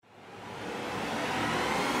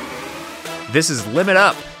This is Limit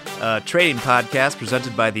Up, a trading podcast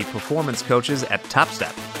presented by the performance coaches at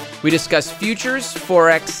TopStep. We discuss futures,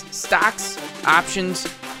 forex, stocks, options,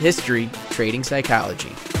 history, trading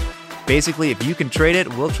psychology. Basically, if you can trade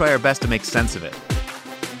it, we'll try our best to make sense of it.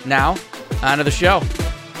 Now, on to the show.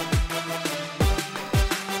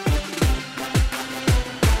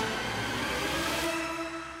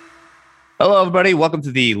 Hello, everybody. Welcome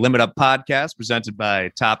to the Limit Up podcast presented by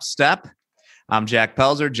TopStep. I'm Jack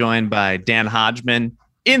Pelzer, joined by Dan Hodgman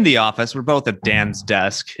in the office. We're both at Dan's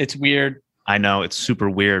desk. It's weird. I know, it's super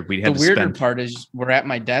weird. The weirder part is we're at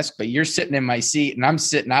my desk, but you're sitting in my seat and I'm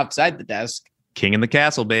sitting outside the desk. King in the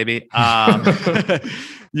castle, baby.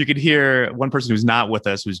 You could hear one person who's not with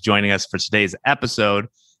us, who's joining us for today's episode,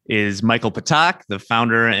 is Michael Patak, the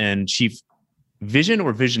founder and chief vision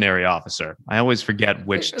or visionary officer. I always forget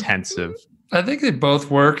which tense of. I think they both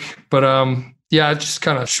work, but I just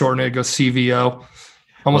kind of shorten it, go CVO.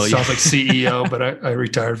 Almost sounds like CEO, but I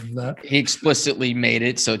retired from that. He explicitly made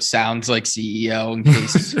it so it sounds like CEO in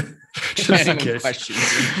case just in case. Questions.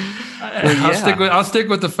 I'll stick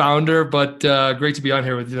with the founder, but great to be on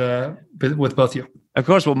here with both of you. Of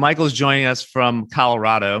course. Well, Michael's joining us from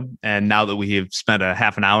Colorado, and now that we have spent a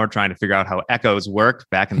half an hour trying to figure out how echoes work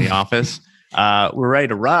back in the office, we're ready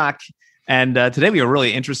to rock. And today we have a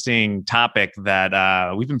really interesting topic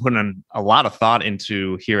that we've been putting a lot of thought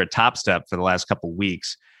into here at TopStep for the last couple of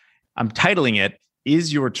weeks. I'm titling it,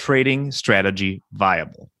 Is Your Trading Strategy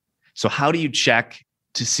Viable? So how do you check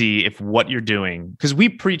to see if what you're doing, because we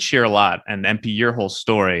preach here a lot, and MP, your whole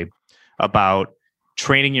story about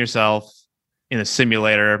training yourself in a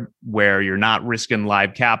simulator where you're not risking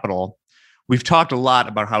live capital. We've talked a lot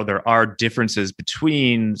about how there are differences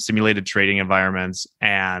between simulated trading environments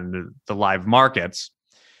and the live markets.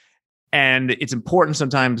 And it's important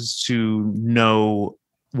sometimes to know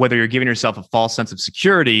whether you're giving yourself a false sense of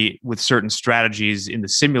security with certain strategies in the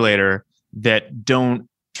simulator that don't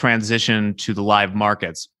transition to the live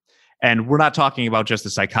markets. And we're not talking about just the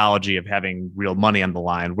psychology of having real money on the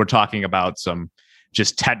line. We're talking about some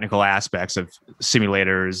just technical aspects of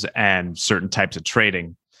simulators and certain types of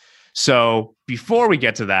trading. So before we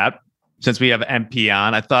get to that, since we have MP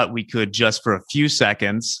on, I thought we could just for a few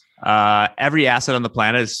seconds, every asset on the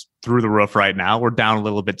planet is through the roof right now. We're down a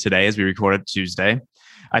little bit today as we recorded Tuesday.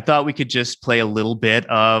 I thought we could just play a little bit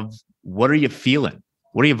of what are you feeling?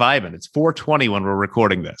 What are you vibing? It's 4:20 when we're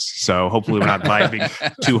recording this. So hopefully we're not vibing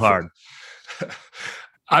too hard.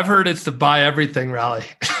 I've heard it's the buy everything rally.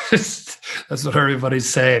 That's what everybody's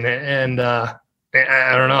saying. And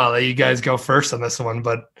I don't know. I'll let you guys go first on this one,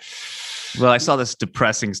 but. Well, I saw this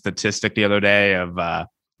depressing statistic the other day of, and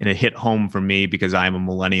it hit home for me because I'm a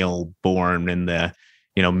millennial born in the,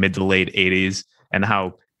 mid to late 80s, and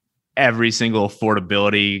how every single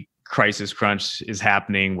affordability crisis crunch is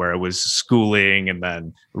happening, where it was schooling and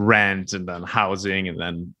then rent and then housing, and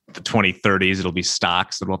then the 2030s, it'll be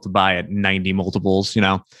stocks that we'll have to buy at 90 multiples,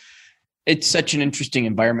 It's such an interesting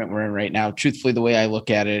environment we're in right now. Truthfully, the way I look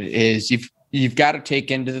at it is you've got to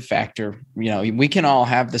take into the factor, we can all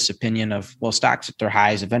have this opinion of, well, stocks at their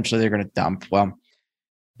highs, eventually they're going to dump. Well,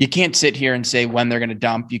 you can't sit here and say when they're going to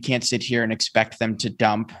dump. You can't sit here and expect them to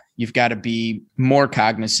dump. You've got to be more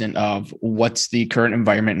cognizant of what's the current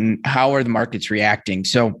environment and how are the markets reacting.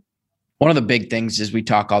 So one of the big things is we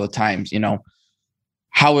talk all the time,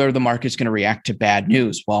 how are the markets going to react to bad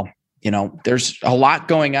news? Well, there's a lot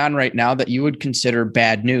going on right now that you would consider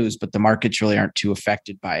bad news, but the markets really aren't too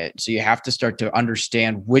affected by it. So you have to start to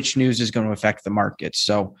understand which news is going to affect the markets.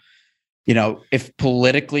 So, if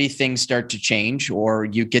politically things start to change, or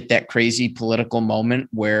you get that crazy political moment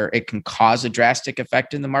where it can cause a drastic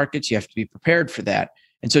effect in the markets, you have to be prepared for that.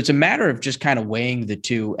 And so it's a matter of just kind of weighing the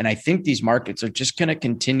two. And I think these markets are just going to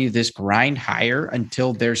continue this grind higher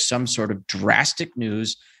until there's some sort of drastic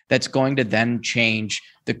news that's going to then change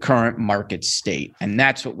the current market state. And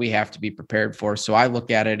that's what we have to be prepared for. So I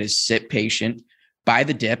look at it as sit patient, buy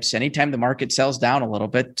the dips. Anytime the market sells down a little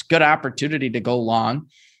bit, it's a good opportunity to go long,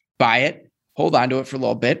 buy it, hold on to it for a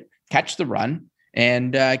little bit, catch the run,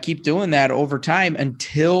 and keep doing that over time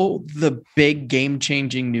until the big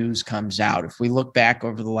game-changing news comes out. If we look back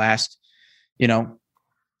over the last,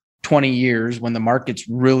 20 years, when the markets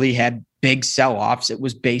really had big sell-offs, it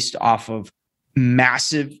was based off of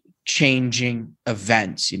massive changing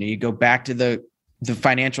events. You go back to the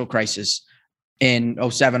financial crisis in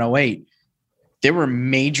 07, 08. There were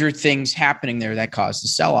major things happening there that caused the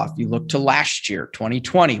sell-off. You look to last year,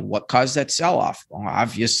 2020, what caused that sell-off? Well,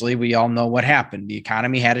 obviously, we all know what happened. The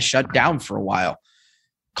economy had to shut down for a while.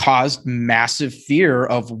 caused massive fear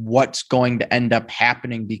of what's going to end up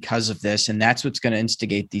happening because of this. And that's what's going to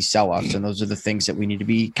instigate these sell-offs. And those are the things that we need to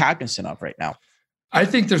be cognizant of right now. I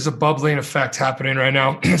think there's a bubbling effect happening right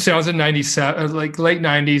now. So I was in 97, like late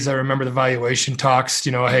 90s. I remember the valuation talks,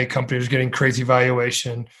 hey, companies getting crazy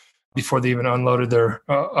valuation before they even unloaded their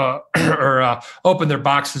or opened their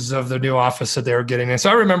boxes of the new office that they were getting in. So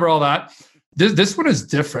I remember all that. This one is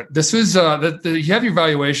different. This is you have your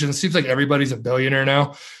valuation. It seems like everybody's a billionaire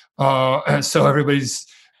now. And so everybody's.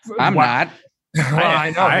 I'm not. Well,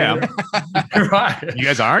 I know. I am. You're right. You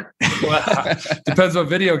guys aren't? Well, depends what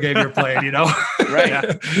video game you're playing,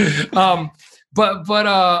 Right. But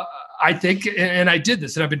I think, and I did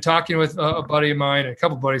this, and I've been talking with a buddy of mine and a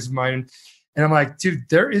couple of buddies of mine, and I'm like, dude,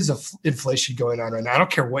 there is inflation going on right now. I don't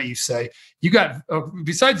care what you say. You got,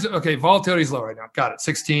 besides, volatility is low right now. Got it,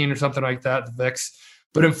 16 or something like that, the VIX.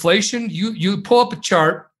 But inflation, you pull up a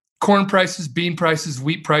chart, corn prices, bean prices,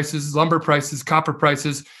 wheat prices, lumber prices, copper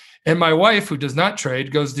prices. And my wife, who does not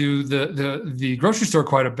trade, goes to the grocery store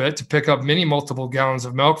quite a bit to pick up many multiple gallons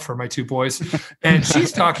of milk for my two boys. And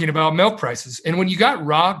she's talking about milk prices. And when you got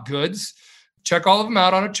raw goods, check all of them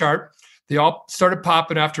out on a chart. They all started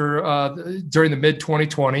popping after during the mid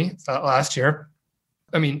 2020 last year.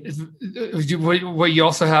 I mean, you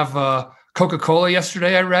also have Coca-Cola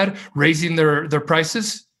yesterday, I read, raising their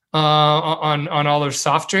prices on all their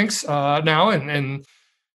soft drinks now. And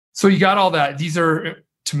so you got all that. These are,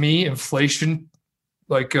 to me, inflation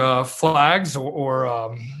like flags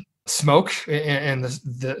or smoke, and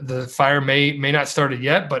the fire may not started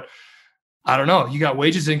yet, but I don't know. You got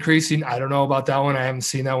wages increasing. I don't know about that one. I haven't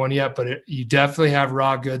seen that one yet, but you definitely have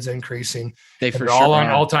raw goods increasing. They're all on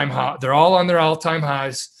all-time high. They're all on their all-time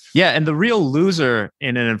highs. Yeah, and the real loser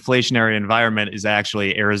in an inflationary environment is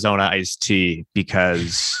actually Arizona iced tea,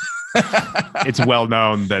 because it's well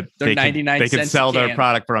known that they can sell their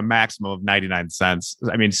product for a maximum of 99 cents.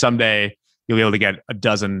 I mean, someday you'll be able to get a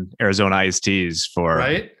dozen Arizona iced teas for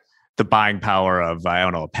the buying power of, I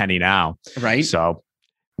don't know, a penny now. Right. So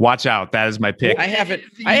watch out. That is my pick. I haven't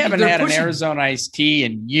had an Arizona iced tea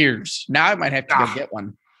in years. Now I might have to go get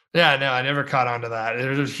one. Yeah, no, I never caught on to that.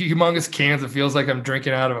 There's humongous cans. It feels like I'm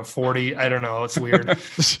drinking out of a 40. I don't know. It's weird.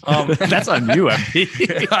 That's on you,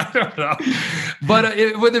 MP. I don't know. But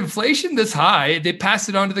with inflation this high, they pass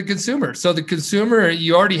it on to the consumer. So the consumer,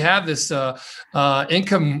 you already have this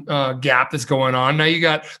income gap that's going on. Now you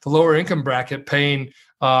got the lower income bracket paying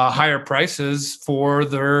higher prices for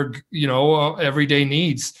their, everyday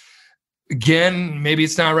needs. Again, maybe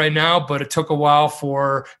it's not right now, but it took a while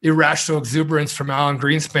for irrational exuberance from Alan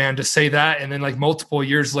Greenspan to say that. And then like multiple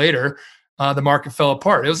years later, the market fell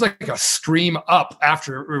apart. It was like a scream up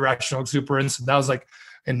after irrational exuberance. And that was like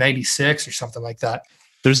in 96 or something like that.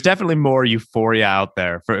 There's definitely more euphoria out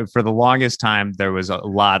there. For the longest time, there was a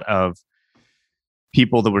lot of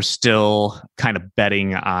people that were still kind of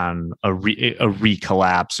betting on a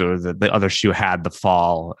recollapse, or the other shoe had the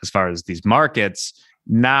fall as far as these markets.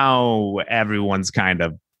 Now everyone's kind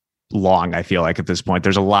of long, I feel like, at this point.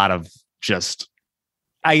 There's a lot of just,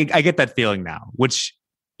 I get that feeling now, which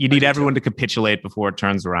you need everyone to capitulate before it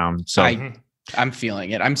turns around. So I'm feeling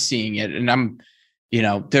it. I'm seeing it. And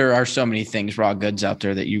there are so many things, raw goods out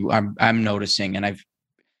there that I'm noticing, and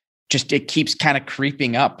it keeps kind of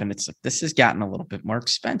creeping up, and it's like, this has gotten a little bit more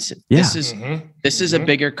expensive. Yeah. This is a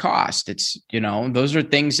bigger cost. It's, those are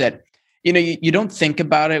things that, you don't think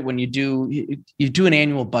about it when you do an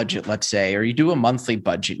annual budget, let's say, or you do a monthly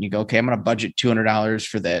budget and you go, okay, I'm going to budget $200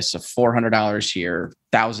 for this, $400 here,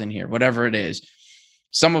 $1,000 here, whatever it is.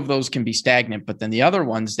 Some of those can be stagnant, but then the other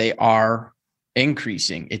ones, they are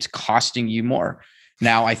increasing. It's costing you more.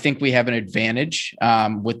 Now, I think we have an advantage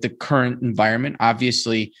with the current environment.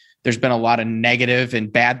 Obviously, there's been a lot of negative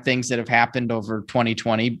and bad things that have happened over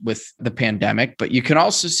 2020 with the pandemic, but you can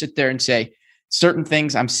also sit there and say, certain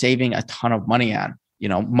things I'm saving a ton of money on.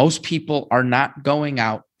 Most people are not going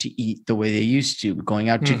out to eat the way they used to, going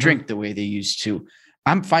out to drink the way they used to.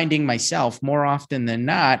 I'm finding myself more often than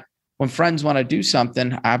not, when friends want to do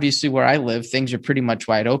something, obviously where I live, things are pretty much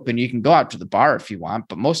wide open. You can go out to the bar if you want,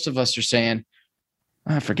 but most of us are saying,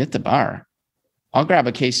 forget the bar. I'll grab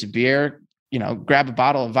a case of beer, grab a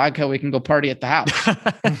bottle of vodka. We can go party at the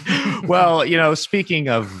house. Well, speaking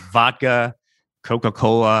of vodka,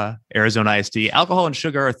 Coca-Cola, Arizona iced tea, alcohol and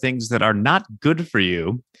sugar are things that are not good for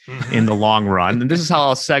you in the long run. And this is how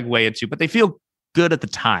I'll segue into, but they feel good at the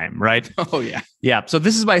time, right? Oh, yeah. Yeah. So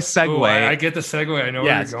this is my segue. Ooh, I get the segue. I know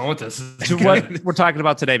where you're going with this. To what we're talking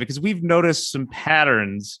about today, because we've noticed some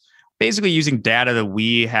patterns, basically using data that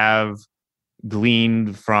we have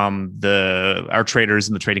gleaned from our traders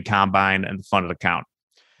in the trading combine and the funded account.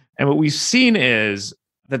 And what we've seen is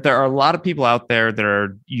that there are a lot of people out there that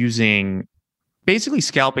are using basically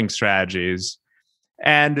scalping strategies.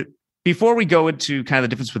 And before we go into kind of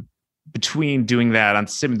the difference between doing that on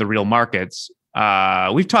sim the real markets,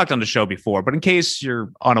 we've talked on the show before, but in case you're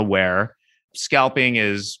unaware, scalping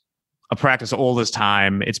is a practice old as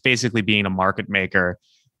time. It's basically being a market maker.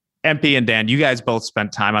 MP and Dan, you guys both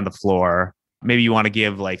spent time on the floor. Maybe you want to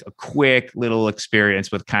give like a quick little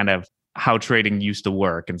experience with kind of how trading used to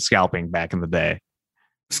work and scalping back in the day.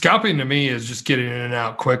 Scalping to me is just getting in and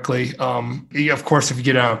out quickly. Of course, if you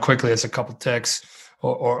get out quickly, it's a couple ticks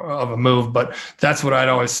or of a move, but that's what I'd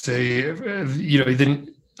always say.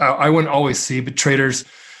 I wouldn't always see, but traders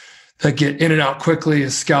that get in and out quickly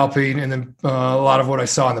is scalping. And then a lot of what I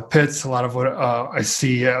saw in the pits, a lot of what I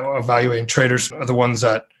see evaluating traders are the ones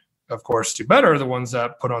that, of course, do better, are the ones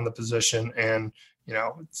that put on the position. And,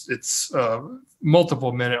 it's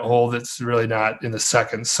multiple minute hold. It's really not in the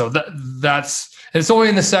seconds. So it's only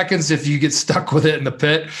in the seconds if you get stuck with it in the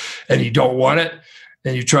pit and you don't want it,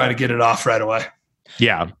 and you try to get it off right away.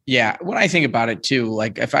 Yeah. When I think about it too,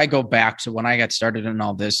 like if I go back to when I got started in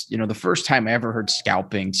all this, the first time I ever heard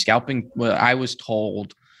scalping, what I was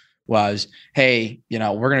told was, hey,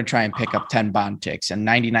 we're going to try and pick up 10 bond ticks. And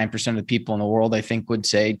 99% of the people in the world, I think, would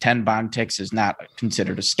say 10 bond ticks is not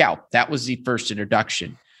considered a scalp. That was the first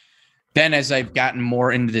introduction. Then as I've gotten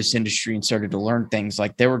more into this industry and started to learn things,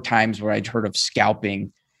 like there were times where I'd heard of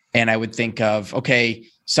scalping and I would think of, okay,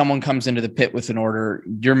 someone comes into the pit with an order,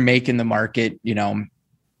 you're making the market, your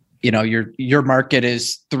market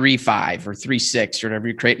is 3.5 or 3.6 or whatever.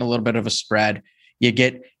 You're creating a little bit of a spread. You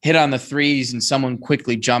get hit on the threes and someone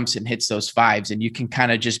quickly jumps and hits those fives, and you can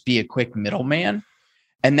kind of just be a quick middleman.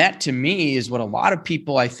 And that to me is what a lot of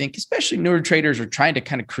people, I think, especially newer traders, are trying to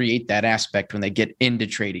kind of create that aspect when they get into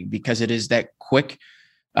trading, because it is that quick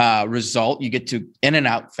result. You get to in and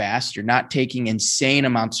out fast. You're not taking insane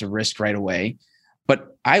amounts of risk right away.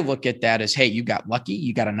 But I look at that as, hey, you got lucky.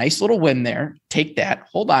 You got a nice little win there. Take that,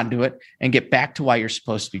 hold on to it, and get back to why you're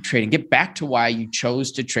supposed to be trading. Get back to why you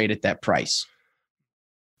chose to trade at that price.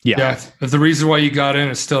 Yeah. If the reason why you got in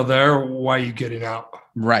is still there, why are you getting out?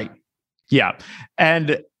 Right. Yeah.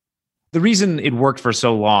 And the reason it worked for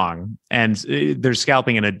so long, and there's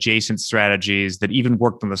scalping and adjacent strategies that even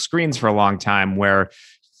worked on the screens for a long time, where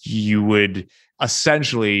you would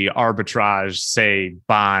essentially arbitrage, say,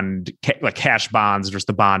 bond, like cash bonds versus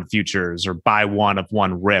the bond futures, or buy one of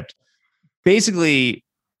one ripped. Basically,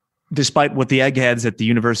 despite what the eggheads at the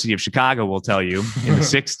University of Chicago will tell you in the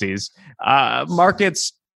 60s,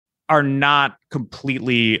 markets are not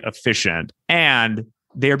completely efficient, and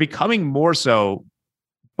they're becoming more so,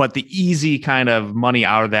 but the easy kind of money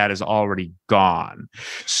out of that is already gone.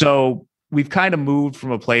 So we've kind of moved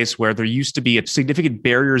from a place where there used to be significant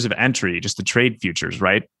barriers of entry just to trade futures,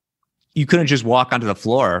 right? You couldn't just walk onto the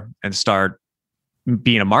floor and start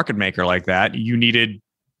being a market maker like that. You needed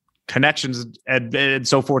connections and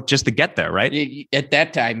so forth just to get there, right? At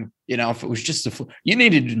that time, if it was just you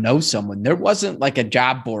needed to know someone. There wasn't like a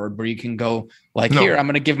job board where you can go like, here, I'm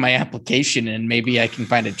going to give my application and maybe I can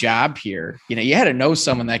find a job here. You had to know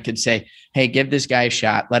someone that could say, hey, give this guy a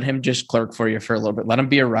shot. Let him just clerk for you for a little bit. Let him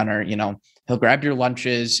be a runner. He'll grab your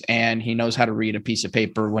lunches and he knows how to read a piece of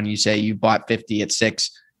paper when you say you bought 50 at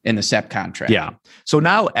 6 in the SEP contract. Yeah. So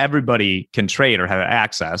now everybody can trade or have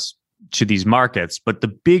access to these markets, but the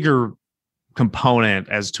bigger component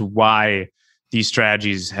as to why these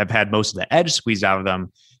strategies have had most of the edge squeezed out of them,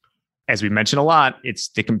 as we mentioned a lot, it's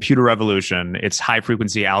the computer revolution. It's high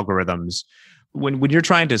frequency algorithms. When you're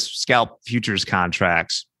trying to scalp futures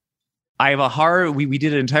contracts, I have we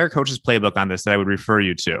did an entire coach's playbook on this that I would refer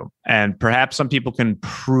you to. And perhaps some people can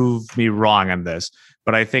prove me wrong on this,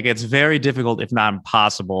 but I think it's very difficult, if not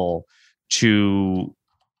impossible, to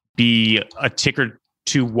be a ticker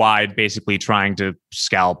too wide, basically trying to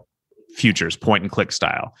scalp futures, point and click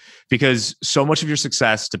style, because so much of your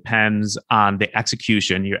success depends on the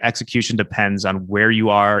execution. Your execution depends on where you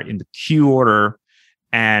are in the queue order,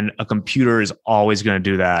 and a computer is always going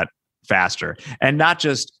to do that faster. And not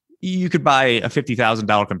just, you could buy a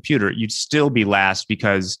 $50,000 computer, you'd still be last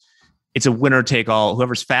because it's a winner take all.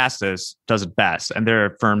 Whoever's fastest does it best. And there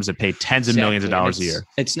are firms that pay tens of millions of dollars a year.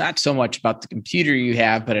 It's not so much about the computer you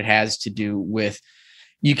have, but it has to do with,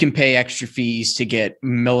 you can pay extra fees to get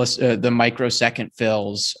the microsecond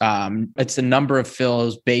fills. It's the number of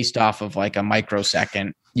fills based off of like a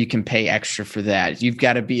microsecond. You can pay extra for that. You've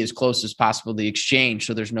got to be as close as possible to the exchange,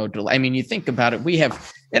 so there's no delay. I mean, you think about it,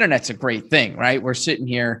 internet's a great thing, right? We're sitting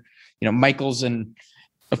here, Michael's in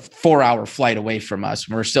a 4-hour flight away from us,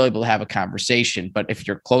 and we're still able to have a conversation. But if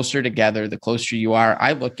you're closer together, the closer you are,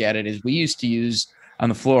 I look at it as we used to use on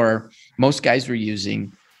the floor, most guys were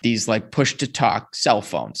using these like push to talk cell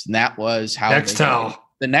phones. And that was how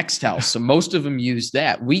the Nextel. So most of them used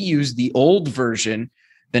that. We used the old version.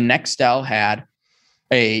 The Nextel had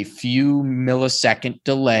a few millisecond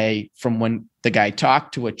delay from when the guy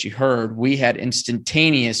talked to what you heard. We had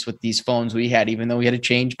instantaneous with these phones. We had, even though we had to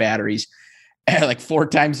change batteries like 4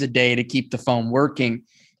 times a day to keep the phone working,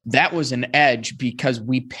 that was an edge because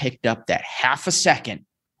we picked up that half a second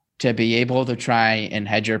to be able to try and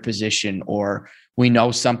hedge our position, or we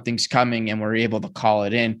know something's coming and we're able to call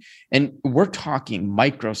it in. And we're talking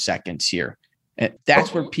microseconds here.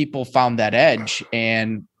 That's where people found that edge.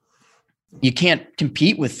 And you can't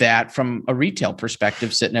compete with that from a retail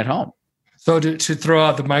perspective sitting at home. So to throw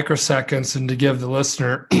out the microseconds and to give the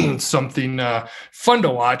listener something fun to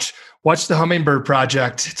watch the Hummingbird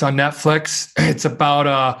Project. It's on Netflix. It's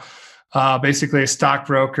about basically a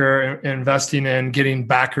stockbroker investing in getting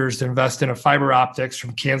backers to invest in a fiber optics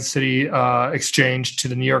from Kansas City exchange to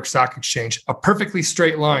the New York Stock Exchange, a perfectly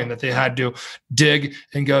straight line that they had to dig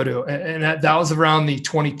and go to. And that was around the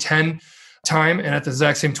 2010 time. And at the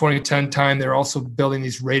exact same 2010 time, they're also building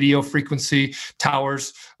these radio frequency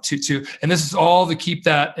towers and this is all to keep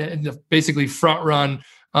that and basically front run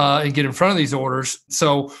and get in front of these orders.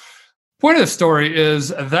 So point of the story is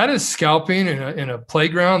that is scalping in a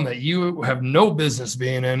playground that you have no business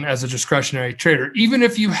being in as a discretionary trader. Even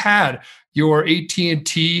if you had your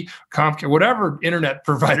AT&T, Comcast, whatever internet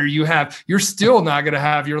provider you have, you're still not going to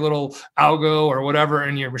have your little algo or whatever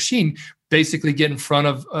in your machine basically get in front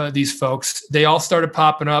of these folks. They all started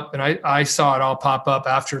popping up, and I saw it all pop up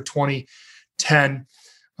after 2010.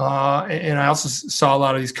 And I also saw a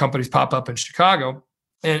lot of these companies pop up in Chicago.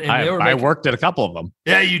 And I worked at a couple of them.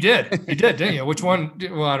 Yeah, you did, didn't you? Which one?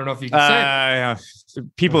 Well, I don't know if you can say.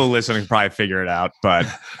 People listening probably figure it out, but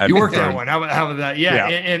you worked on one. How about that? Yeah.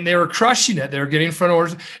 And they were crushing it. They were getting front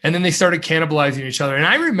orders, and then they started cannibalizing each other. And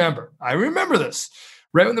I remember this.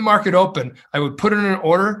 Right when the market opened, I would put it in an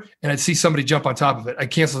order and I'd see somebody jump on top of it. I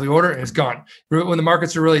cancel the order and it's gone. When the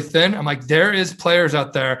markets are really thin, I'm like, there is players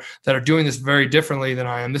out there that are doing this very differently than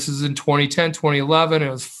I am. This is in 2010, 2011. It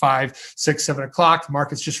was 5, 6, 7 o'clock. The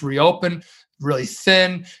market's just reopened, really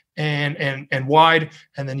thin and wide.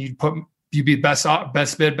 And then you'd be best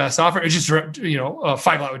bid, best offer. It's just, a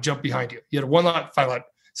 5 lot would jump behind you. You had a 1 lot, 5 lot.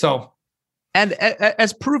 So, and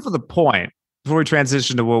as proof of the point, before we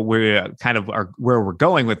transition to what we kind of are, where we're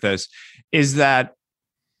going with this, is that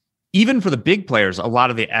even for the big players, a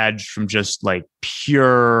lot of the edge from just like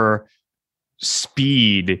pure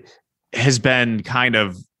speed has been kind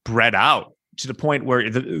of bred out to the point where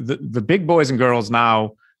the big boys and girls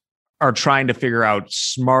now are trying to figure out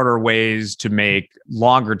smarter ways to make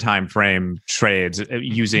longer time frame trades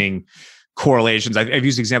using correlations. I've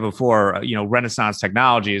used the example before, Renaissance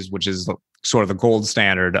Technologies, which is sort of the gold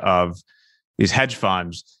standard of these hedge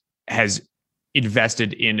funds, has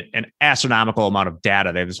invested in an astronomical amount of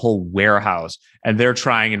data. They have this whole warehouse, and they're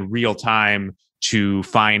trying in real time to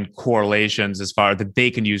find correlations as far that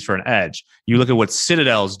they can use for an edge. You look at what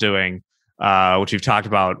Citadel's doing, which we've talked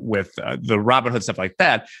about with the Robinhood stuff like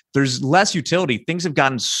that. There's less utility. Things have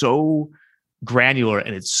gotten so granular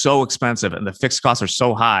and it's so expensive and the fixed costs are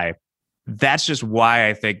so high. That's just why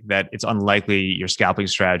I think that it's unlikely your scalping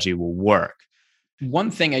strategy will work.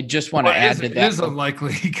 One thing I just want to add to that. It is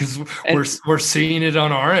unlikely because we're seeing it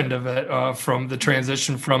on our end of it from the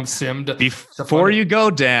transition from SIM to. Before you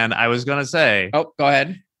go, Dan, I was going to say. Oh, go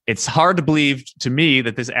ahead. It's hard to believe to me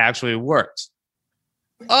that this actually works.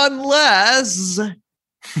 Unless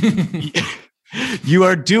you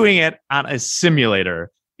are doing it on a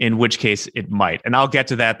simulator, in which case it might. And I'll get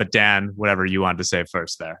to that. But Dan, whatever you wanted to say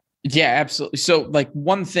first there. Yeah, absolutely. So like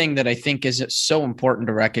one thing that I think is so important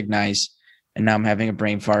to recognize, and now I'm having a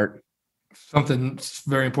brain fart. Something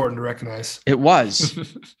very important to recognize. It was.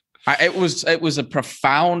 It was a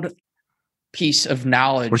profound piece of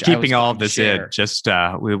knowledge. We're keeping all of this in. Just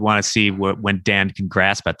we want to see when Dan can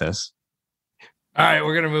grasp at this. All right,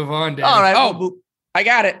 we're gonna move on, Dan. All right. Oh, I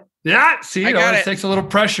got it. Yeah. See, it takes a little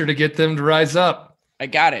pressure to get them to rise up. I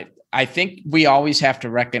got it. I think we always have to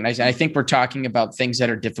recognize. I think we're talking about things that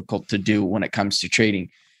are difficult to do when it comes to trading,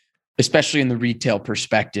 especially in the retail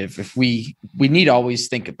perspective. If we need to always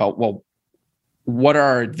think about, well, what are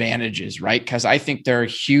our advantages, right? Because I think there are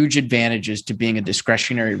huge advantages to being a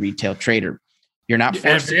discretionary retail trader. You're not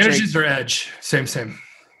forced advantages or edge. Same.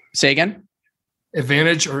 Say again.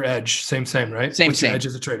 Advantage or edge. Same, right? Same. Edge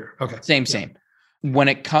as a trader. Okay. Same. When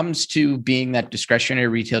it comes to being that discretionary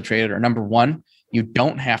retail trader, number one, you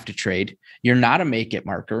don't have to trade. You're not a make it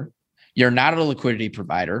marker. You're not a liquidity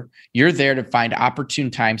provider. You're there to find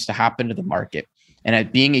opportune times to hop into the market. And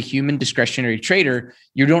at being a human discretionary trader,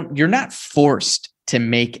 you're not forced to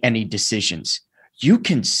make any decisions. You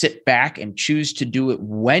can sit back and choose to do it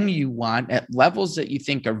when you want at levels that you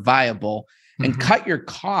think are viable and cut your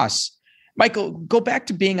costs. Michael, go back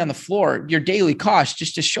to being on the floor, your daily cost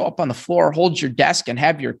just to show up on the floor, hold your desk and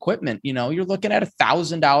have your equipment. You're looking at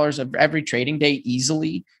 $1,000 of every trading day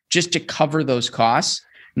easily just to cover those costs.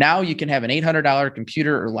 Now you can have an $800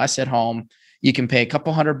 computer or less at home. You can pay a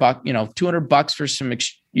couple $100, $200 for some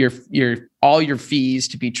all your fees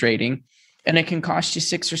to be trading. And it can cost you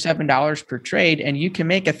 $6 or $7 per trade. And you can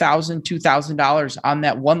make $1,000, $2,000 on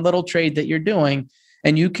that one little trade that you're doing.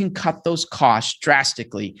 And you can cut those costs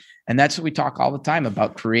drastically. And that's what we talk all the time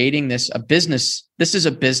about, creating a business. This is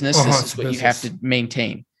a business. This is what you have to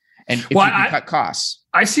maintain. And if you can cut costs.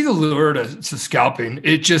 I see the lure to scalping.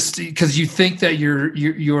 It just because you think that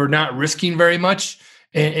you're not risking very much.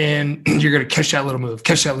 And you're going to catch that little move.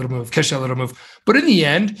 But in the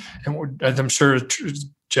end, and I'm sure,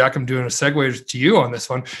 Jack, I'm doing a segue to you on this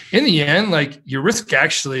one. In the end, like, your risk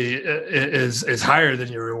actually is higher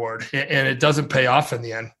than your reward, and it doesn't pay off in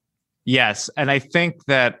the end. Yes. And I think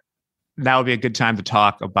that now would be a good time to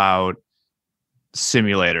talk about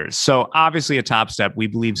simulators. So obviously at Top Step, we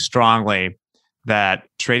believe strongly that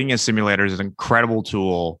trading a simulator is an incredible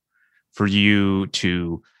tool for you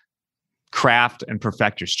to craft and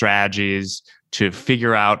perfect your strategies, to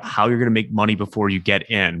figure out how you're going to make money before you get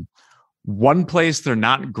in. One place they're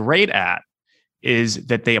not great at is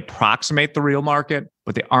that they approximate the real market,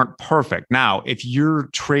 but they aren't perfect. Now, if you're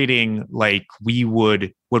trading like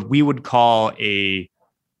what we would call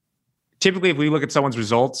typically if we look at someone's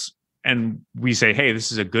results and we say, hey,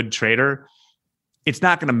 this is a good trader, it's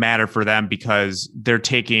not going to matter for them because they're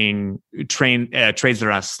taking trades that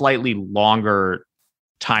are on a slightly longer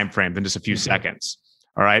time frame than just a few seconds.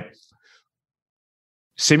 All right.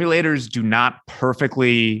 Simulators do not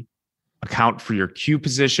perfectly account for your queue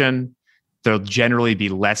position. There'll generally be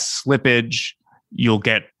less slippage. You'll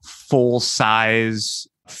get full size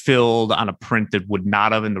filled on a print that would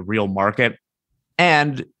not have in the real market.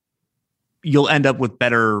 And you'll end up with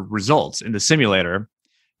better results in the simulator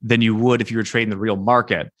than you would if you were trading the real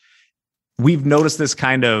market. We've noticed this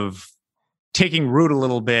kind of taking root a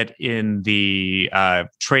little bit in the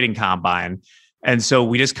trading combine. And so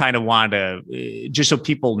we just kind of wanted to, just so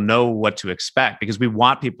people know what to expect, because we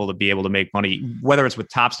want people to be able to make money, whether it's with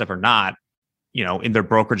Top Step or not, in their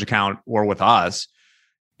brokerage account or with us,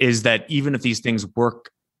 is that even if these things work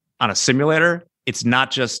on a simulator, it's not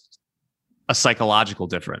just a psychological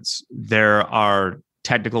difference. There are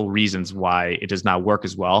technical reasons why it does not work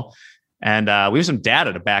as well. And we have some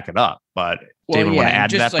data to back it up, but David, want to add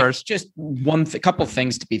to that first? Just couple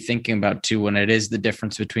things to be thinking about too, when it is the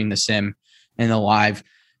difference between the sim and the live.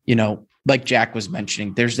 Like Jack was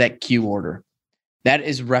mentioning, there's that queue order that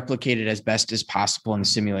is replicated as best as possible in a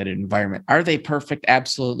simulated environment. Are they perfect?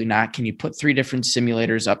 Absolutely not. Can you put 3 different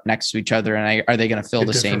simulators up next to each other and are they going to fill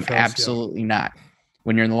the same? Absolutely not.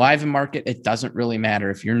 When you're in the live market, it doesn't really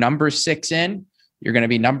matter. If you're number 6 in, you're going to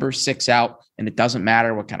be number 6 out, and it doesn't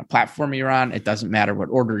matter what kind of platform you're on. It doesn't matter what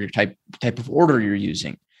order your type of order you're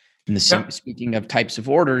using. And speaking of types of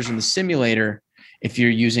orders in the simulator, if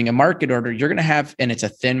you're using a market order, you're going to have, and it's a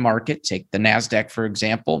thin market. Take the NASDAQ, for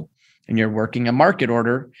example, and you're working a market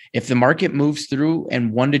order. If the market moves through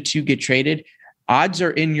and 1 to 2 get traded, odds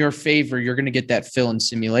are in your favor. You're going to get that fill in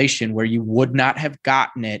simulation where you would not have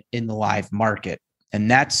gotten it in the live market. And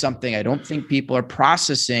that's something I don't think people are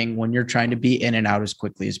processing when you're trying to be in and out as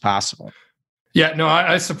quickly as possible. Yeah, no,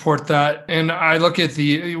 I support that. And I look at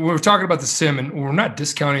we're talking about the sim, and we're not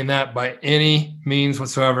discounting that by any means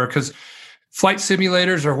whatsoever, because flight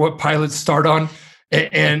simulators are what pilots start on.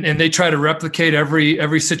 And they try to replicate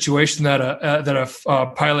every situation that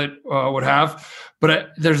a pilot would have.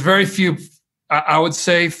 But there's very few, I would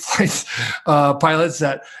say, pilots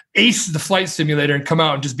that ace the flight simulator and come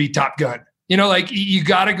out and just be Top Gun. You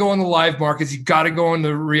got to go in the live markets. You got to go in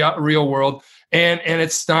the real world. And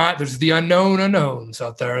it's not, there's the unknown unknowns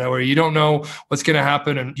out there where you don't know what's going to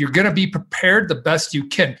happen, and you're going to be prepared the best you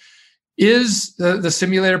can. Is the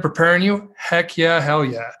simulator preparing you? Heck yeah, hell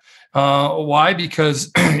yeah. Why?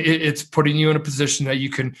 Because it's putting you in a position that you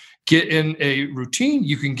can get in a routine,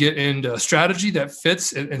 you can get into a strategy that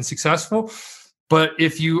fits and successful. But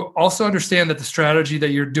if you also understand that the strategy that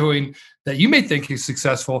you're doing that you may think is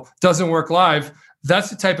successful doesn't work live,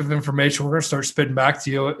 that's the type of information we're going to start spitting back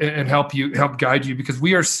to you and help guide you, because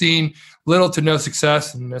we are seeing little to no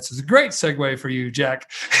success. And this is a great segue for you,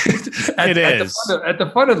 Jack. At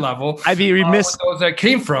the funded level, I'd be remiss. Those that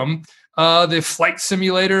came from the flight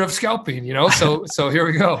simulator of scalping, So here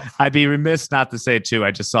we go. I'd be remiss not to say too,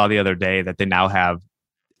 I just saw the other day that they now have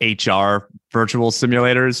HR virtual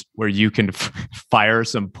simulators where you can fire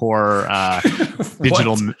some poor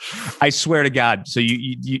digital. I swear to God. So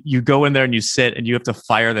you go in there and you sit and you have to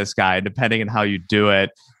fire this guy. Depending on how you do it,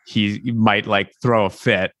 he might like throw a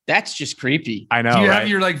fit. That's just creepy. I know. Do you have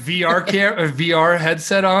your like VR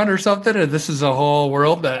headset on or something? Or this is a whole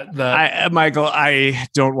world that Michael, I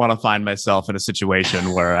don't want to find myself in a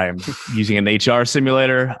situation where I'm using an HR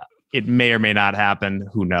simulator. It may or may not happen.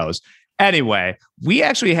 Who knows? Anyway, we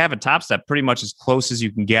actually have a Top Step pretty much as close as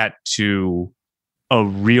you can get to a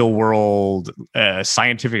real world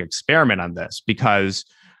scientific experiment on this, because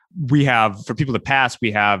we have, for people to pass,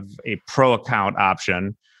 we have a pro account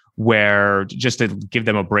option where, just to give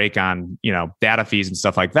them a break on, data fees and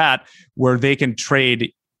stuff like that, where they can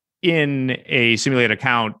trade in a simulated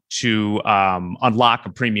account to unlock a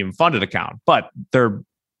premium funded account. But they're,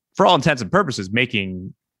 for all intents and purposes,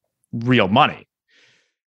 making real money.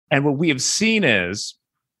 And what we have seen is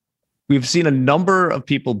we've seen a number of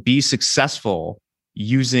people be successful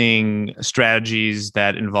using strategies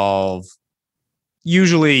that involve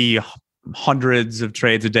usually hundreds of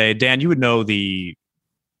trades a day. Dan, you would know the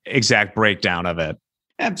exact breakdown of it.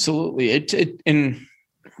 Absolutely. And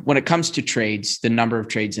when it comes to trades, the number of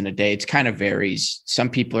trades in a day, it kind of varies. Some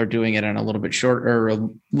people are doing it on a little bit shorter or a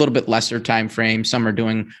little bit lesser time frame. Some are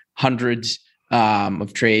doing hundreds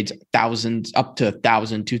of trades, thousands, up to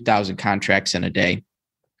 1,000, 2,000 contracts in a day.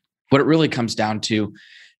 What it really comes down to,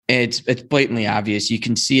 it's blatantly obvious. You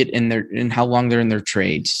can see it in how long they're in their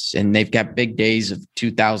trades, and they've got big days of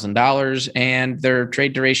 $2,000, and their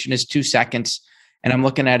trade duration is 2 seconds. And I'm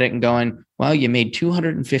looking at it and going, well, you made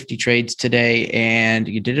 250 trades today, and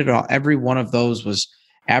you did it all. Every one of those was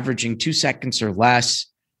averaging 2 seconds or less.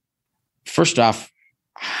 First off,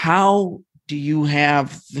 how do you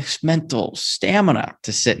have this mental stamina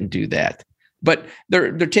to sit and do that? But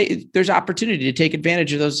there's opportunity to take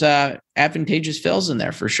advantage of those advantageous fills in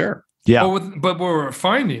there for sure. Yeah. But what we're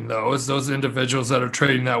finding though is those individuals that are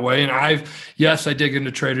trading that way. And I dig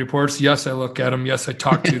into trade reports. Yes, I look at them. Yes, I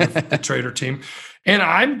talk to the trader team. And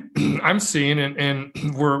I'm seeing, and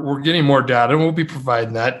we're getting more data, and we'll be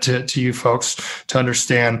providing that to you folks to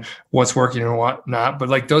understand what's working and what not. But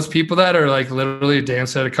like those people that are like literally, Dan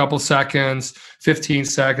said, a couple seconds, 15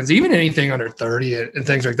 seconds, even anything under 30 and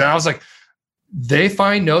things like that. I was like, they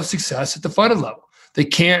find no success at the funded level. They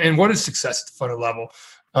can't. And what is success at the funded level?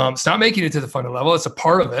 It's not making it to the funded level. It's a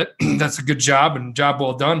part of it. That's a good job and job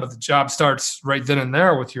well done. But the job starts right then and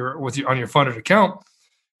there with your on your funded account.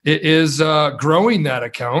 It is growing that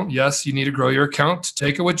account. Yes, you need to grow your account to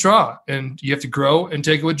take a withdraw, and you have to grow and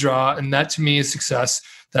take a withdraw. And that to me is success.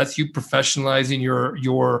 That's you professionalizing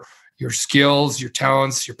your skills, your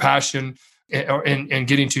talents, your passion, and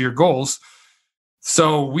getting to your goals.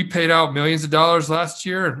 So we paid out millions of dollars last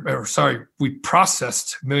year, we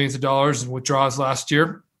processed millions of dollars in withdrawals last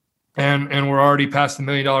year, and we're already past the $1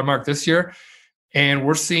 million mark this year. And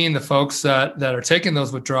we're seeing the folks that are taking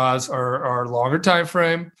those withdrawals are longer time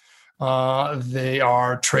frame. They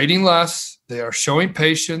are trading less. They are showing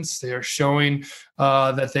patience. They are showing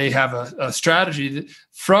that they have a strategy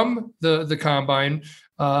from the combine,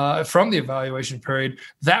 from the evaluation period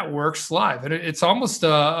that works live. And it's almost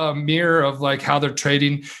a mirror of like how they're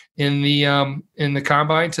trading in the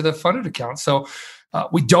combine to the funded account. So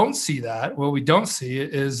we don't see that. What we don't see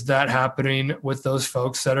is that happening with those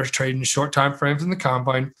folks that are trading short time frames in the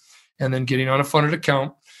combine and then getting on a funded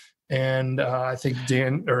account. And I think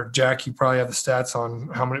Dan or Jack, you probably have the stats on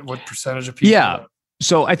what percentage of people. Yeah.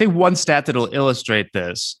 So I think one stat that'll illustrate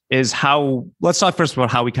this is let's talk first about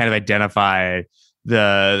how we kind of identify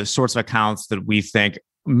the sorts of accounts that we think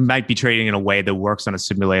might be trading in a way that works on a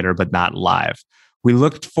simulator, but not live. We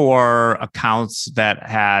looked for accounts that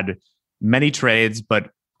had many trades,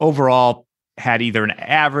 but overall had either an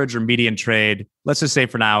average or median trade. Let's just say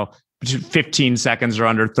for now, 15 seconds or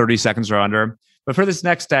under, 30 seconds or under. But for this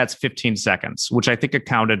next stats, 15 seconds, which I think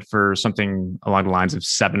accounted for something along the lines of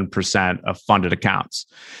 7% of funded accounts.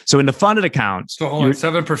 So in the funded accounts, so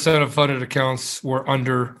 7% of funded accounts were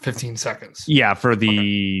under 15 seconds. Yeah, for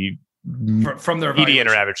the from their median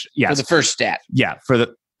or average. Yes, for the first stat. Yeah,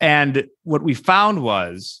 and what we found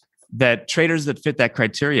was that traders that fit that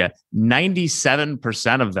criteria,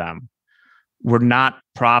 97% of them were not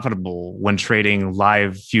profitable when trading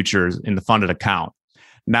live futures in the funded account.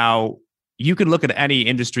 Now, you could look at any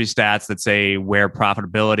industry stats that say where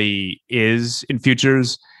profitability is in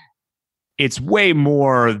futures. It's way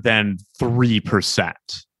more than 3%,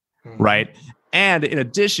 right? And in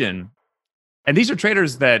addition, and these are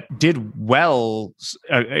traders that did well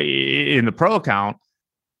in the pro account,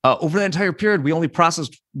 over the entire period, we only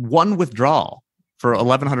processed one withdrawal for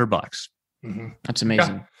 $1,100. That's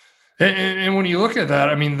amazing. Yeah. And when you look at that,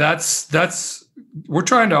 I mean, that's we're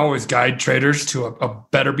trying to always guide traders to a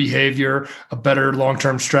better behavior, a better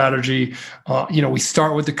long-term strategy. We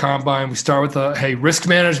start with the combine. We start with hey, risk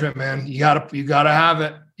management, man. You gotta have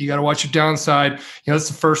it. You got to watch your downside. That's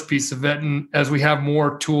the first piece of it. And as we have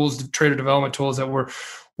more tools, trader development tools that we're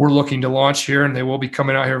looking to launch here, and they will be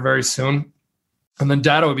coming out here very soon. And then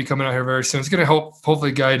data will be coming out here very soon. It's going to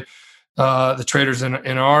hopefully guide the traders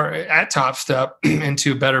at Top Step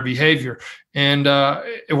into better behavior. And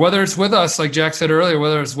whether it's with us, like Jack said earlier,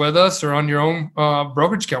 whether it's with us or on your own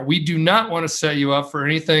brokerage account, we do not want to set you up for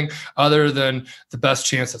anything other than the best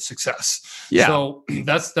chance of success. Yeah. So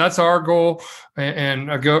that's our goal.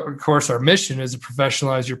 And of course, our mission is to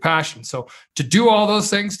professionalize your passion. So to do all those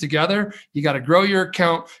things together, you got to grow your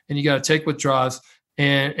account and you got to take withdrawals.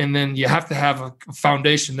 And then you have to have a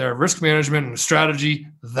foundation there of risk management and a strategy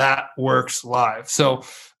that works live. So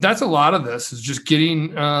that's a lot of this is just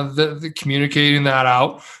getting the communicating that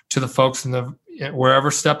out to the folks in the wherever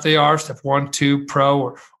step they are, step 1, 2,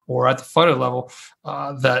 pro, or at the funded level,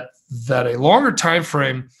 that a longer time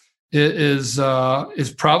frame is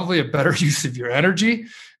probably a better use of your energy.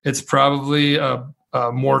 It's probably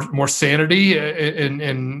more sanity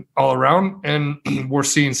in all around, and we're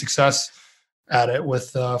seeing success at it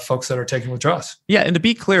with folks that are taking withdrawals. Yeah. And to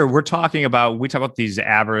be clear, we talk about these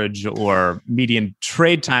average or median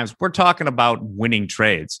trade times. We're talking about winning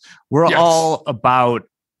trades. We're all about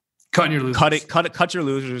cutting your losers. Cut your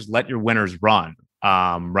losers, let your winners run.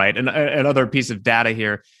 Right. And another piece of data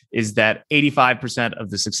here is that 85% of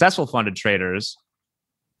the successful funded traders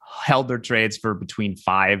held their trades for between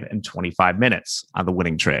 5 and 25 minutes on the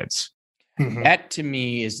winning trades. Mm-hmm. That to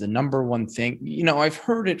me is the number one thing.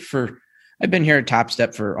 I've been here at Top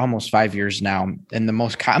Step for almost 5 years now. And the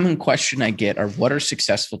most common question I get are, what are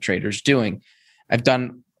successful traders doing? I've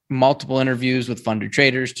done multiple interviews with funded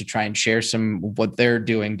traders to try and share some of what they're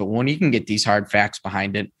doing. But when you can get these hard facts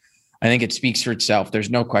behind it, I think it speaks for itself. There's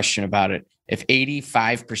no question about it. If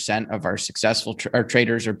 85% of our successful our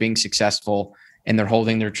traders are being successful and they're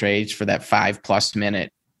holding their trades for that 5+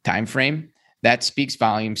 minute time frame, that speaks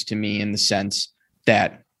volumes to me in the sense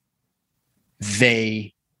that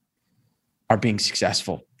they are being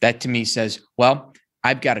successful. That to me says, well,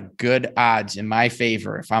 I've got a good odds in my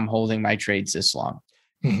favor if I'm holding my trades this long.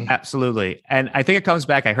 Mm-hmm. Absolutely. And I think it comes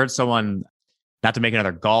back. I heard someone, not to make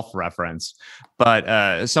another golf reference,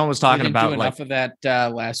 but someone was talking about enough of that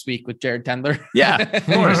last week with Jared Tendler. Yeah, of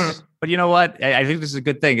course. But you know what? I think this is a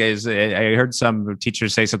good thing. I heard some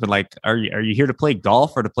teachers say something like, are you here to play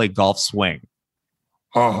golf or to play golf swing?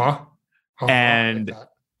 And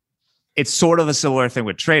it's sort of a similar thing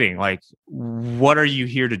with trading. Like, what are you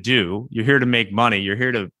here to do? You're here to make money. You're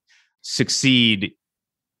here to succeed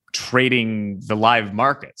trading the live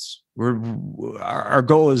markets. Our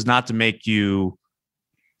goal is not to make you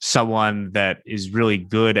someone that is really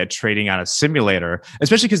good at trading on a simulator,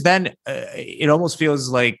 especially because then it almost feels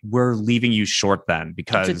like we're leaving you short then,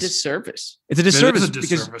 because it's a disservice. It's a disservice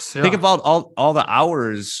because think about all the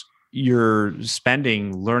hours you're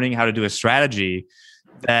spending learning how to do a strategy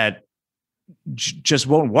that just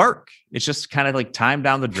won't work. It's just kind of like time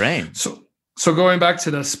down the drain. So going back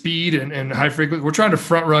to the speed and high frequency, we're trying to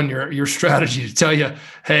front run your strategy to tell you,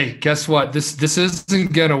 hey, guess what? This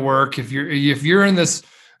isn't going to work. If you're in this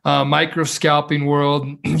micro scalping world,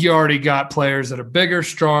 you already got players that are bigger,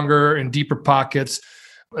 stronger, and deeper pockets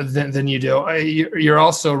than you do. You're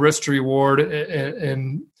also risk to reward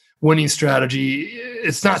and winning strategy.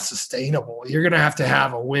 It's not sustainable. You're going to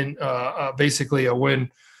have a win, basically a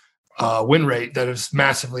win rate that is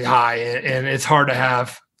massively high. And it's hard to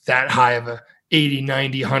have that high of a 80,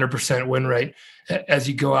 90, 100% win rate as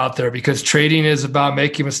you go out there, because trading is about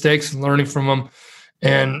making mistakes and learning from them.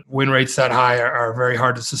 And win rates that high are very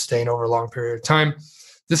hard to sustain over a long period of time.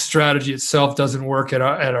 This strategy itself doesn't work at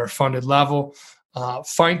our funded level.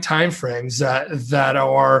 Find time frames that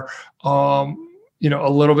are a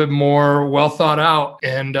little bit more well thought out.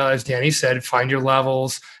 And as Danny said, find your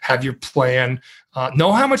levels, have your plan,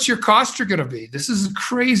 know how much your costs are going to be. This is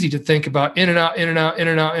crazy to think about in and out, in and out, in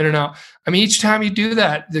and out, in and out. I mean, each time you do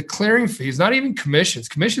that, the clearing fees, not even commissions.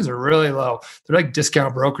 Commissions are really low. They're like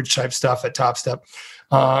discount brokerage type stuff at Top Step,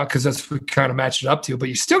 because that's what we kind of match it up to. But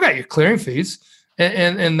you still got your clearing fees,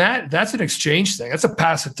 and that's an exchange thing. That's a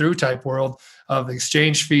pass it through type world of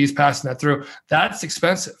exchange fees, passing that through. That's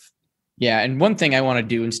expensive. Yeah. And one thing I want to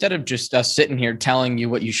do, instead of just us sitting here telling you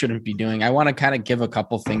what you shouldn't be doing, I want to kind of give a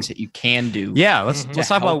couple things that you can do. Yeah. Let's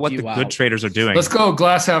talk about what the good traders are doing. Let's go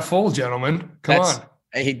glass half full, gentlemen. Come on.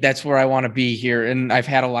 That's where I want to be here. And I've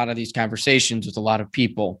had a lot of these conversations with a lot of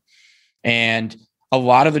people. And a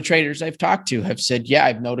lot of the traders I've talked to have said, yeah,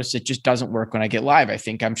 I've noticed it just doesn't work when I get live. I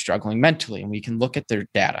think I'm struggling mentally. And we can look at their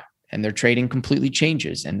data and their trading completely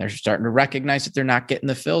changes. And they're starting to recognize that they're not getting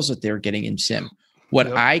the fills that they were getting in sim. What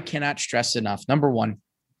I cannot stress enough, number one,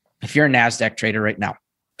 if you're a NASDAQ trader right now,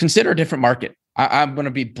 consider a different market. I'm going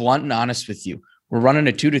to be blunt and honest with you. We're running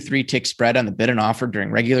a 2 to 3 tick spread on the bid and offer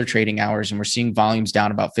during regular trading hours, and we're seeing volumes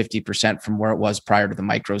down about 50% from where it was prior to the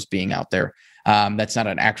micros being out there. That's not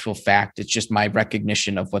an actual fact. It's just my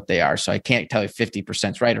recognition of what they are. So I can't tell you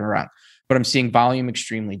 50% is right or wrong, but I'm seeing volume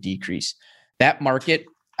extremely decrease. That market,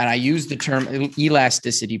 and I use the term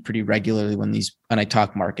elasticity pretty regularly when I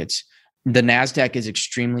talk markets, the NASDAQ is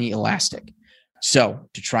extremely elastic. So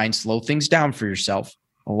to try and slow things down for yourself,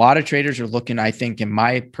 a lot of traders are looking, I think, in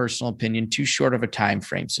my personal opinion, too short of a time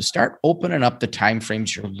frame. So start opening up the time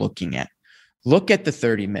frames you're looking at. Look at the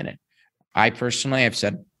 30-minute. I personally have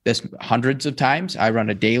said this hundreds of times. I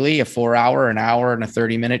run a daily, a 4-hour, an hour, and a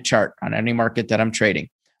 30-minute chart on any market that I'm trading.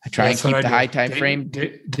 I try and keep the high time frame.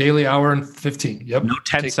 Daily, hour, and 15. Yep. No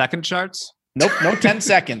 10-second charts? Nope, no 10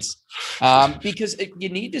 seconds. Because you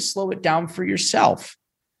need to slow it down for yourself.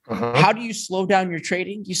 How do you slow down your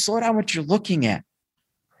trading? You slow down what you're looking at.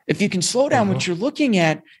 If you can slow down what you're looking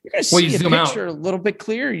at, you're going to see a picture a little bit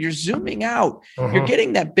clearer. You're zooming out. You're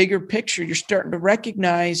getting that bigger picture. You're starting to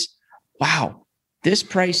recognize, wow, this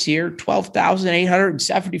price here,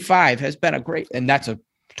 12,875 has been a great, and that's a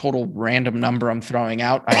total random number I'm throwing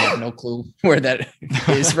out. I have no clue where that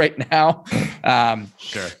is right now.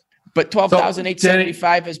 Sure. But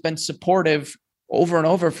 12,875 has been supportive over and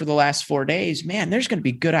over for the last 4 days. Man, there's going to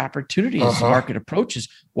be good opportunities as the market approaches.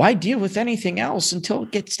 Why deal with anything else until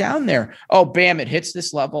it gets down there? Oh, bam, it hits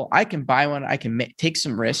this level. I can buy one. I can take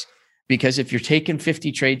some risk, because if you're taking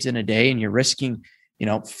 50 trades in a day and you're risking,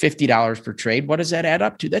 $50 per trade, what does that add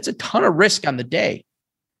up to? That's a ton of risk on the day.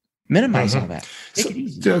 Minimize all that. Take it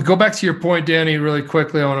easy. To go back to your point, Danny, really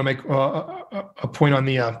quickly, I want to make a point on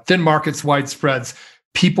the thin markets, wide spreads.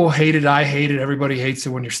 People hate it. I hate it. Everybody hates it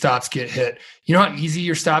when your stops get hit. You know how easy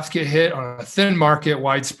your stops get hit on a thin market,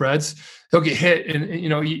 wide spreads? They'll get hit.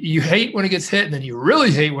 And you hate when it gets hit, and then you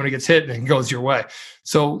really hate when it gets hit and it goes your way.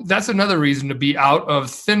 So that's another reason to be out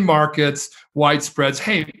of thin markets, wide spreads.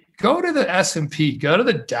 Hey, go to the S&P, go to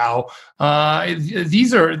the Dow.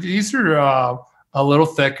 These are a little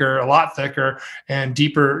thicker, a lot thicker, and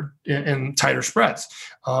deeper and tighter spreads.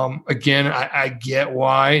 Again, I get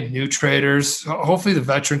why new traders, hopefully the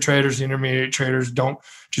veteran traders, the intermediate traders, don't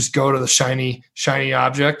just go to the shiny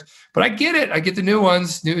object. But I get it. I get the new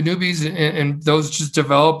ones, newbies, and those just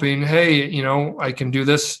developing. Hey, I can do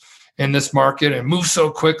this in this market and move so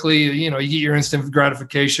quickly. You get your instant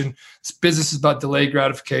gratification. This business is about delayed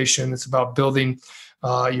gratification. It's about building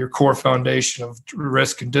your core foundation of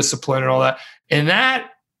risk and discipline and all that. And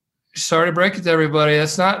that, sorry to break it to everybody,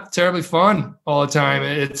 that's not terribly fun all the time.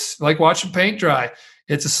 It's like watching paint dry.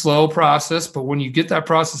 It's a slow process, but when you get that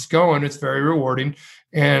process going, it's very rewarding.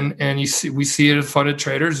 And we see it in funded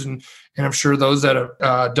traders, and I'm sure those that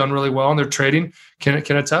have done really well in their trading can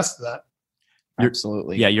attest to that.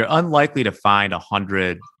 Absolutely. Yeah, you're unlikely to find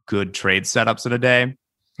 100 good trade setups in a day.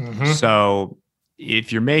 So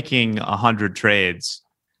if you're making 100 trades,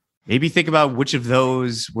 maybe think about which of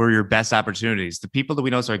those were your best opportunities. The people that we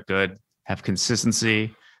know are good, have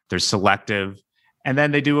consistency, they're selective, and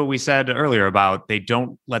then they do what we said earlier about they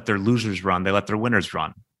don't let their losers run, they let their winners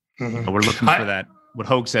run. And we're looking for that, what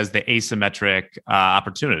Hogue says, the asymmetric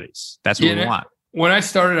opportunities. That's what we want. When I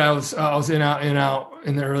started, I was in out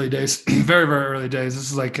in the early days, very, very early days.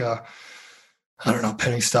 This is like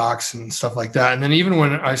penny stocks and stuff like that. And then even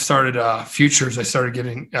when I started futures,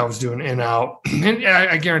 I was doing in out, and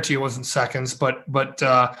I guarantee it wasn't seconds, but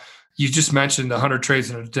you just mentioned 100 trades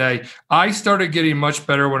in a day. I started getting much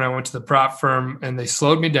better when I went to the prop firm, and they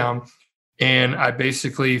slowed me down, and I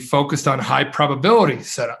basically focused on high probability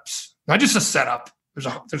setups, not just a setup. There's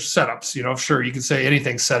setups, sure, you can say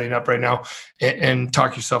anything's setting up right now and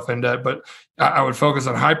talk yourself into it, but I would focus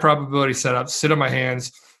on high probability setups, sit on my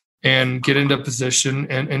hands, and get into position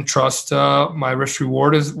and trust my risk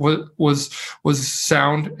reward was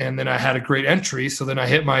sound. And then I had a great entry. So then I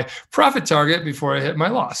hit my profit target before I hit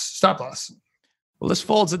my stop loss. Well, this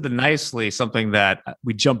folds into nicely something that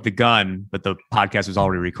we jumped the gun, but the podcast was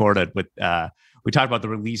already recorded. But we talked about the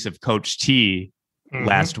release of Coach T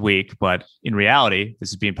last week, but in reality,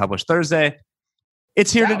 this is being published Thursday.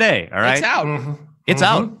 It's here today. All right. It's out. It's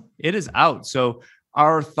out. It is out. So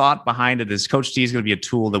our thought behind it is Coach T is going to be a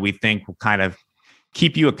tool that we think will kind of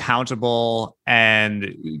keep you accountable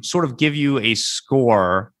and sort of give you a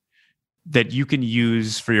score that you can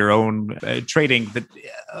use for your own trading,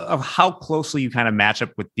 of how closely you kind of match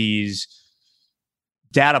up with these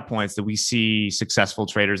data points that we see successful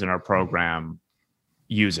traders in our program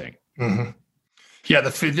using. Mm-hmm. Yeah,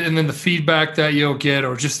 and then the feedback that you'll get,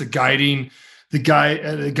 or just the guidance,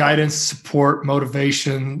 support,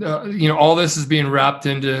 motivation. All this is being wrapped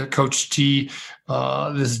into Coach T.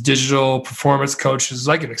 This digital performance coach is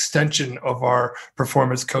like an extension of our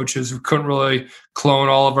performance coaches. We couldn't really clone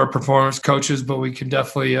all of our performance coaches, but we can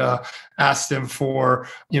definitely ask them for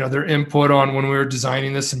their input on when we were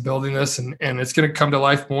designing this and building this, and it's going to come to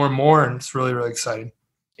life more and more, and it's really, really exciting.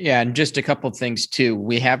 Yeah, and just a couple of things too.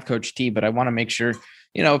 We have Coach T, but I want to make sure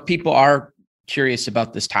if people are curious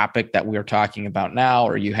about this topic that we're talking about now,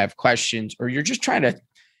 or you have questions, or you're just trying to,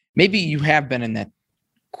 maybe you have been in that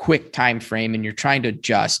quick time frame and you're trying to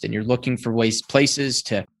adjust and you're looking for places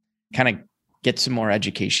to kind of get some more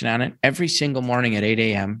education on it. Every single morning at 8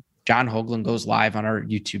 a.m., John Hoagland goes live on our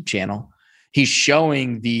YouTube channel. He's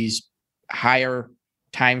showing these higher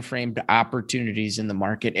time framed opportunities in the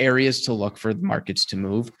market, areas to look for the markets to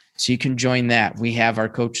move. So you can join that. We have our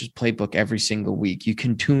coach's playbook every single week. You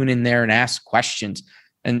can tune in there and ask questions.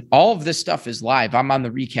 And all of this stuff is live. I'm on the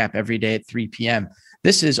recap every day at 3 p.m.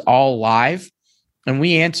 This is all live. And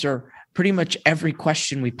we answer pretty much every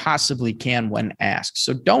question we possibly can when asked.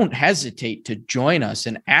 So don't hesitate to join us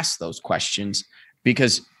and ask those questions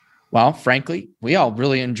because, well, frankly, we all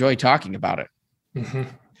really enjoy talking about it. Mm-hmm.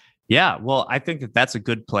 Yeah, well, I think that's a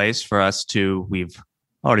good place for us to. We've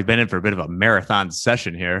already been in for a bit of a marathon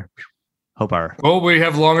session here. Well, we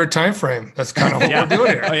have longer time frame. That's kind of what we're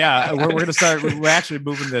doing here. Oh yeah, we're going to start. We're actually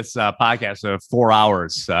moving this podcast to 4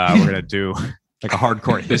 hours. We're going to do like a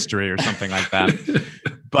hardcore history or something like that.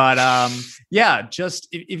 But just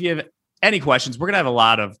if you have any questions, we're going to have a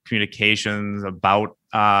lot of communications about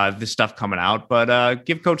this stuff coming out. But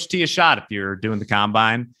give Coach T a shot if you're doing the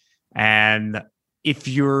combine, and if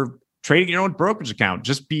you're trading your own brokerage account,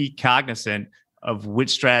 just be cognizant of which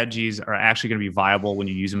strategies are actually going to be viable when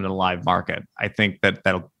you use them in a live market. I think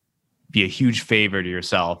that'll be a huge favor to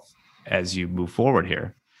yourself as you move forward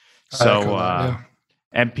here. So,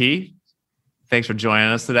 MP, thanks for joining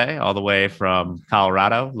us today, all the way from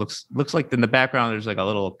Colorado. Looks like in the background there's like a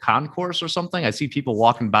little concourse or something. I see people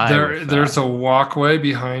walking by. There's a walkway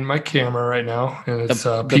behind my camera right now, and it's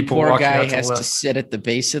the people poor walking guy out to has the to left. sit at the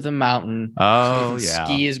base of the mountain. Oh and yeah,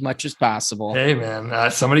 ski as much as possible. Hey man,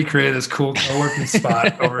 somebody created this cool co-working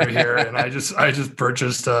spot over here, and I just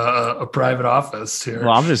purchased a private office here.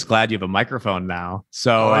 Well, I'm just glad you have a microphone now.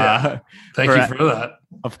 So thank you for that.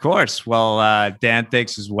 Of course. Well, Dan,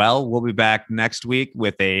 thanks as well. We'll be back next week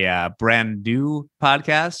with a brand new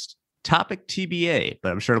podcast, topic TBA,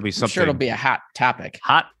 but I'm sure it'll be something. I'm sure it'll be a hot topic.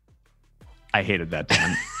 Hot. I hated that,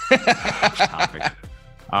 Dan. Topic.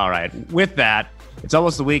 All right. With that, it's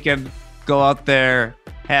almost the weekend. Go out there,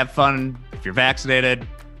 have fun. If you're vaccinated,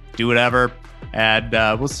 do whatever. And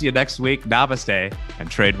we'll see you next week. Namaste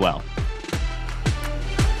and trade well.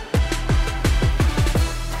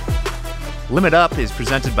 Limit Up is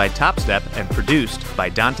presented by TopStep and produced by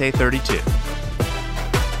Dante32.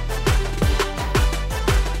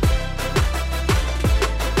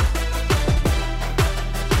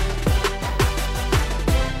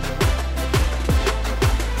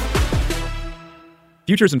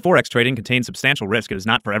 Futures and Forex trading contain substantial risk and is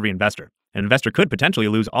not for every investor. An investor could potentially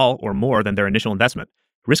lose all or more than their initial investment.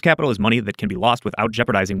 Risk capital is money that can be lost without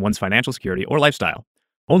jeopardizing one's financial security or lifestyle.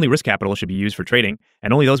 Only risk capital should be used for trading,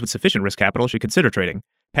 and only those with sufficient risk capital should consider trading.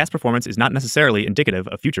 Past performance is not necessarily indicative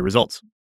of future results.